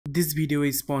This video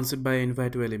is sponsored by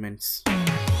Invito Elements.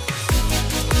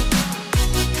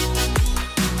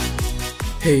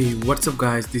 Hey, what's up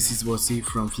guys, this is Wasi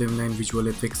from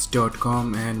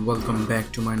flamelineVisualFX.com and welcome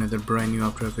back to my another brand new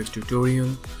After Effects tutorial.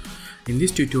 In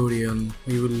this tutorial,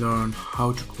 we will learn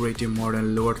how to create a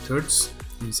modern lower thirds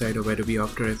inside of Adobe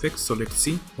After Effects. So let's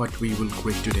see what we will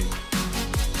create today.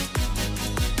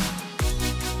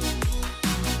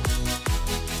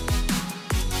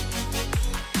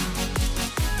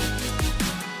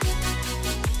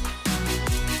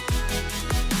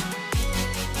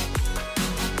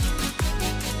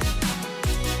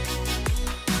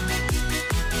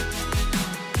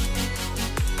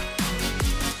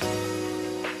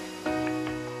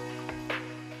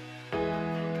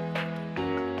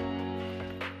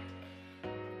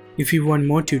 If you want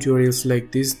more tutorials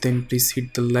like this, then please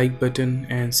hit the like button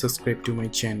and subscribe to my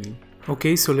channel.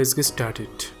 Okay, so let's get started.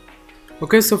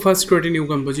 Okay, so first create a new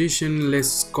composition.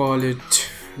 Let's call it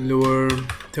lower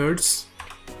thirds.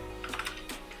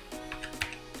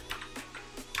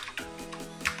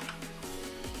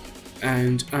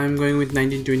 And I'm going with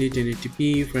 1920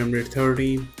 1080p, frame rate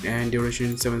 30 and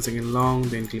duration 7 seconds long.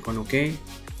 Then click on OK.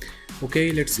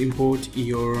 Okay, let's import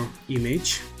your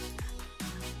image.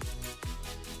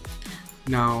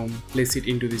 Now place it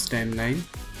into this timeline.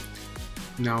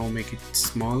 Now make it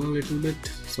small a little bit,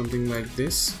 something like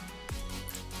this.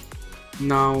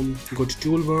 Now go to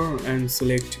toolbar and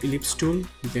select ellipse tool,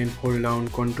 then hold down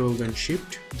Ctrl then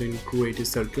Shift, then create a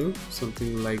circle,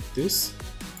 something like this.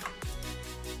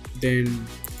 Then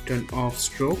turn off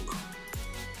stroke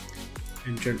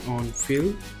and turn on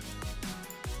fill.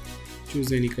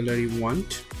 Choose any color you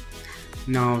want.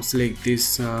 Now select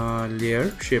this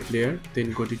shape layer,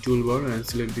 then go to toolbar and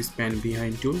select this pan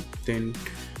behind tool, then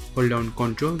hold down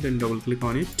Ctrl, then double click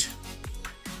on it.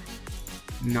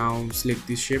 Now select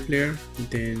this shape layer,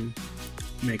 then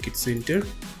make it center.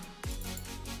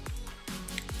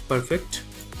 Perfect.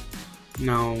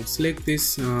 Now select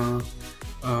this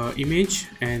image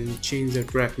and change the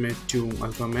track matte to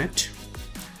alpha matte.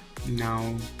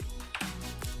 Now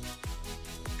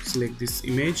select this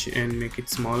image and make it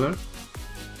smaller,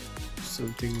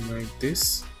 something like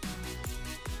this.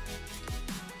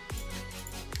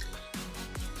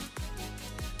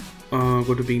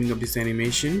 Go to beginning of this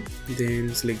animation,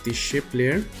 then select this shape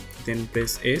layer, then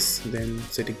press S, then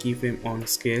set a keyframe on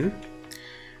scale.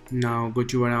 Now go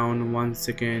to around 1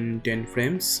 second 10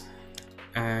 frames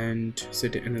and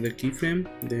set another keyframe,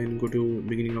 then go to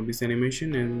beginning of this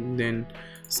animation and then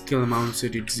scale amount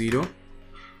set it 0.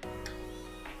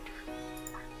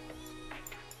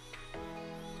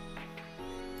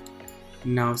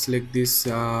 Now select this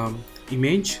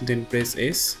image, then press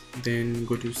S, then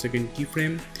go to second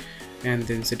keyframe and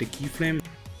then set a keyframe,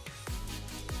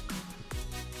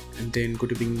 and then go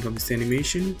to beginning of this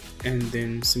animation and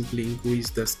then simply increase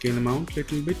the scale amount a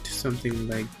little bit, something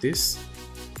like this.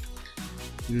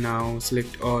 Now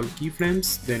select all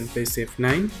keyframes, then press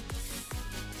F9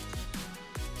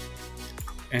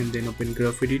 and then open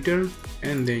graph editor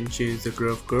and then change the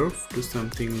graph curve to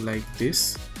something like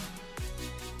this.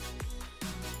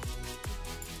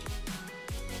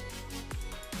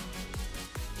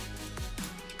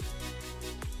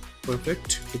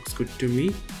 Perfect, looks good to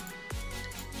me.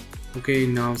 Okay,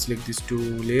 now select these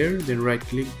two layers, then right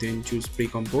click, then choose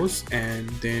pre-compose and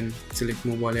then select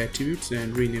mobile attributes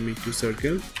and rename it to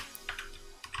circle.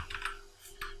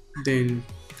 Then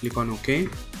click on OK.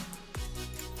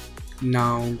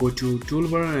 Now go to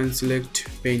toolbar and select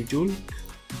pen tool,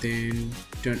 then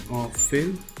turn off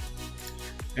fill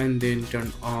and then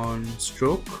turn on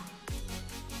stroke.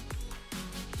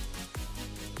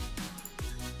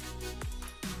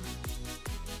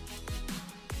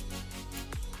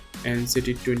 And set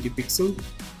it 20 pixel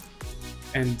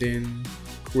and then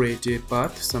create a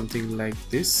path, something like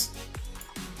this.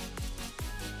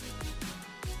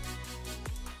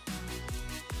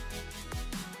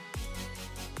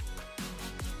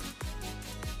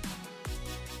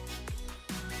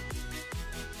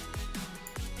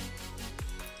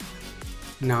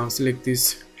 Now select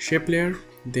this shape layer,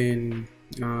 then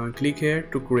click here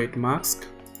to create mask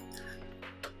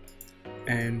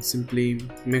and simply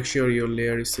make sure your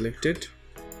layer is selected,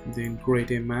 then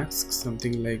create a mask,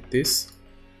 something like this.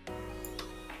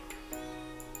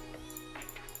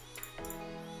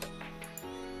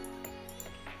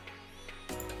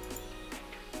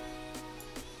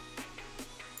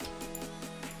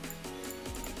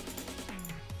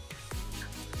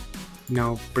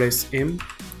 Now press M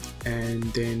and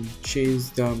then change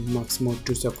the mask mode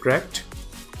to subtract.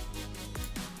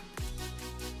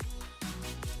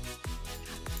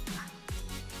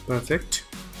 Perfect.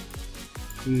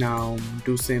 Now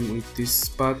do same with this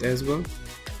path as well.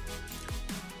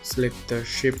 Select the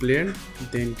shape layer,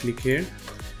 then click here,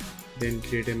 then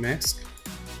create a mask.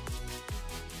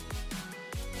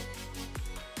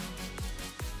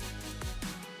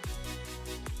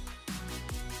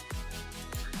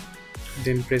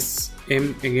 Then press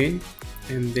M again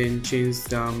and then change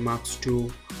the marks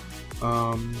to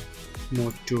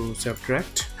mode to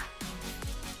subtract.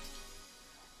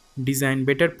 Design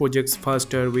better projects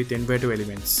faster with Envato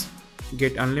Elements.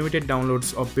 Get unlimited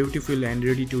downloads of beautiful and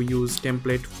ready to use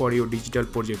template for your digital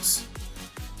projects.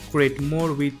 Create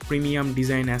more with premium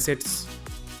design assets,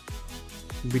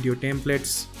 video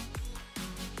templates,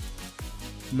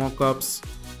 mockups,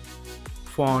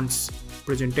 fonts,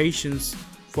 presentations,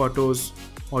 photos,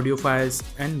 audio files,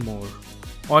 and more.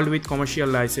 All with commercial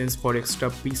license for extra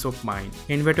peace of mind.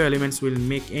 Envato Elements will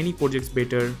make any projects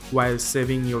better while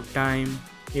saving your time,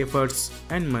 efforts,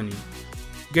 and money.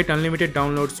 Get unlimited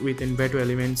downloads with Envato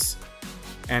Elements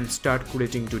and start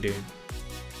creating today.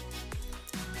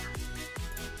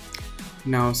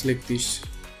 Now select this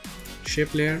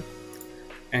shape layer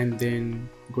and then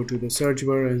go to the search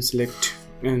bar and select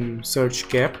and search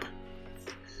cap.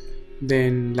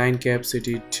 Then line cap, set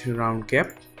it round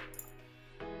cap.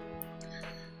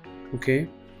 Okay,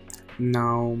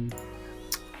 now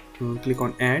click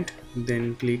on add,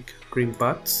 then click trim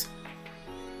paths.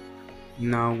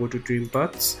 Now go to trim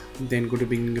paths, then go to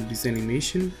beginning of this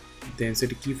animation, then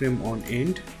set a keyframe on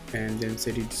end and then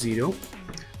set it 0.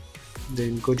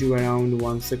 Then go to around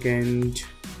 1 second,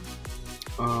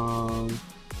 1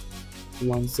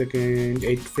 second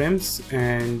 8 frames,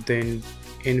 and then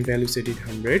end value set it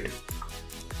 100.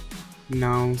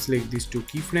 Now select these two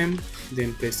keyframe,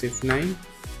 then press F9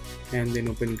 and then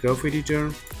open graph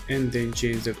editor and then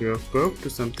change the graph curve to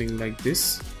something like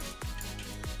this.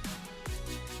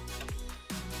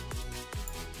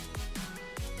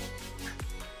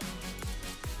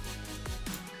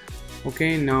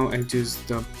 Okay, now adjust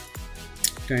the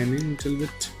timing a little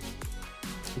bit.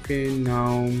 Okay,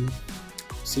 now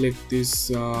select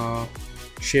this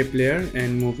shape layer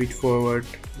and move it forward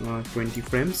 20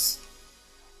 frames.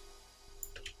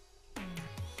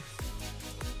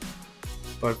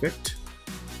 Perfect.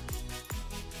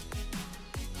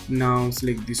 Now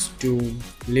select these two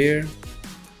layer,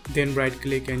 then right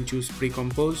click and choose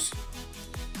pre-compose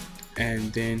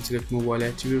and then select mobile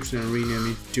attributes and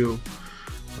rename it to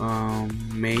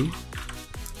main,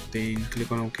 then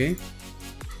click on OK.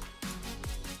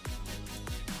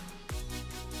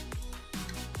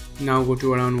 Now go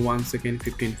to around 1 second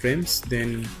 15 frames,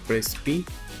 then press P,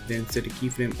 then set a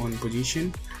keyframe on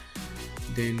position,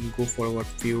 then go forward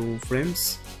few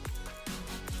frames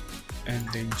and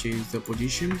then change the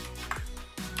position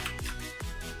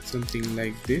something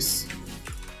like this.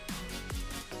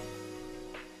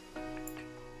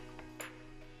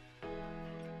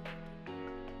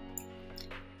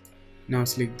 Now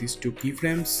select these two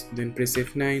keyframes, then press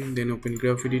F9, then open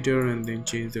graph editor and then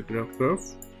change the graph curve.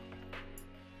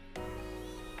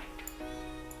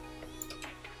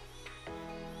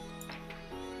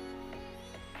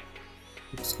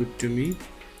 Looks good to me.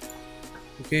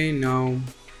 Okay, now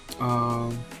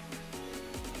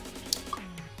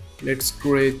let's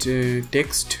create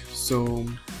text. So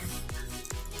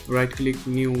right click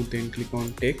new, then click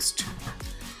on text,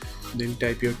 then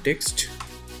type your text.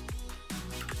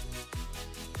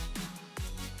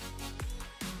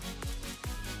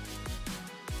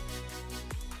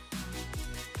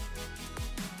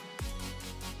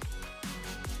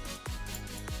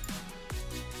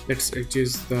 Let's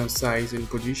adjust the size and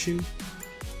position.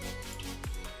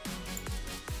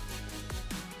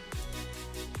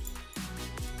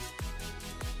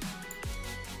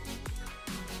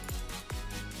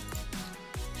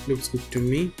 Looks good to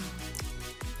me.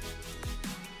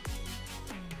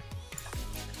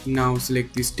 Now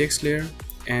select this text layer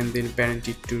and then parent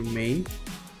it to main.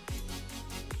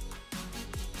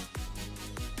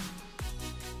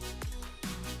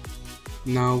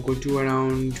 Now go to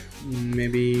around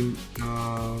maybe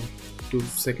 2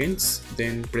 seconds,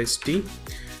 then press T,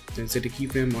 then set a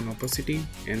keyframe on opacity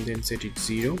and then set it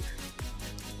 0,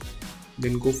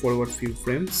 then go forward few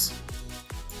frames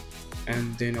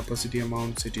and then opacity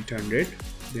amount set it 100,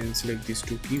 then select these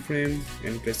two keyframe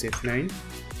and press F9.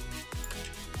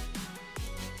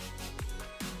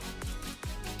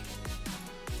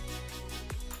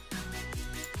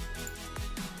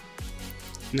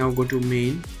 Now go to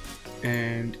main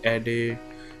and add a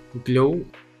glow.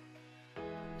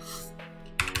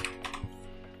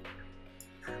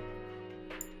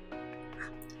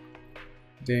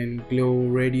 Then glow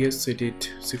radius set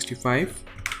it 65.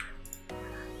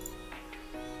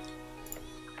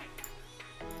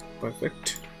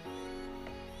 Perfect.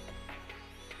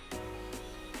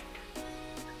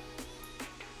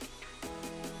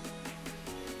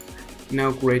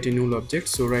 Now create a null object.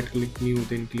 So right click new,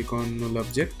 then click on null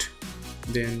object,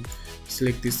 then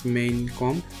select this main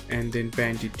comp and then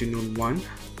parent it to null1.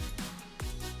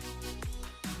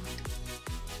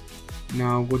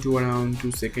 Now go to around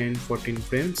 2 second 14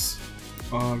 frames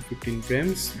or 15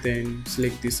 frames, then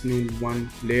select this null1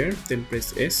 layer, then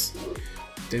press S,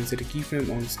 then set a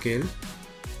keyframe on scale,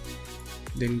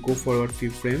 then go forward few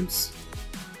frames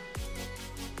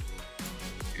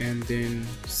and then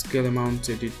scale amount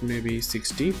set it maybe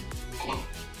 60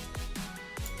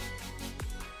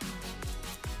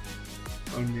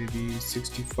 or maybe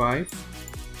 65.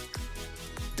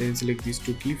 Then select these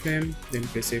two keyframe, then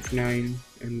press F9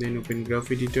 and then open graph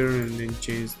editor and then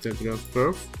change the graph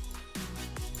curve.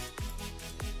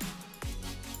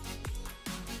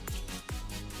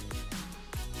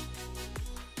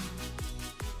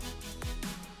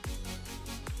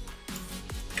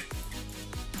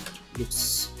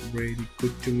 Looks really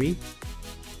good to me.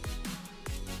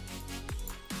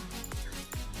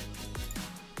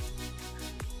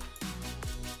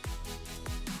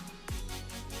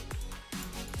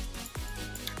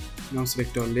 Now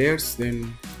select all layers,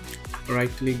 then right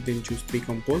click, then choose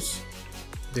pre-compose,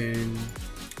 then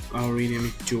I'll rename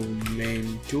it to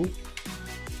main2.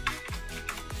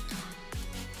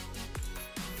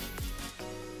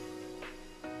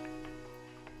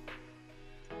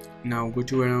 Now go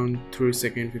to around 3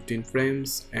 second 15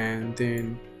 frames and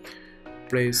then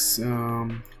press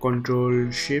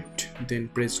Ctrl Shift, then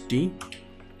press D.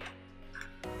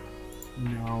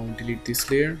 Now delete this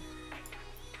layer.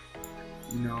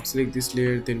 Now select this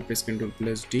layer, then press Ctrl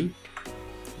plus D,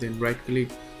 then right click,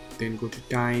 then go to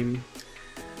time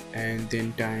and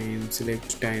then time,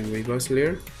 select time reverse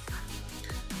layer,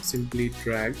 simply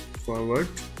drag forward.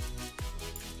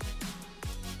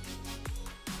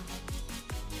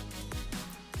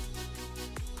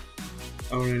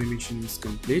 Our animation is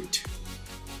complete.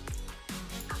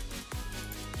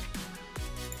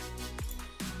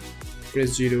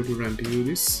 Press 0 to run to view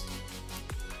this.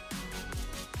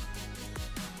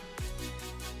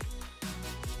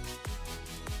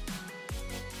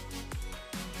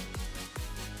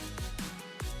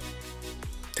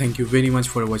 Thank you very much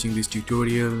for watching this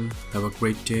tutorial. Have a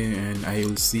great day and I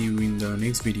will see you in the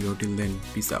next video. Till then,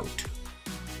 peace out.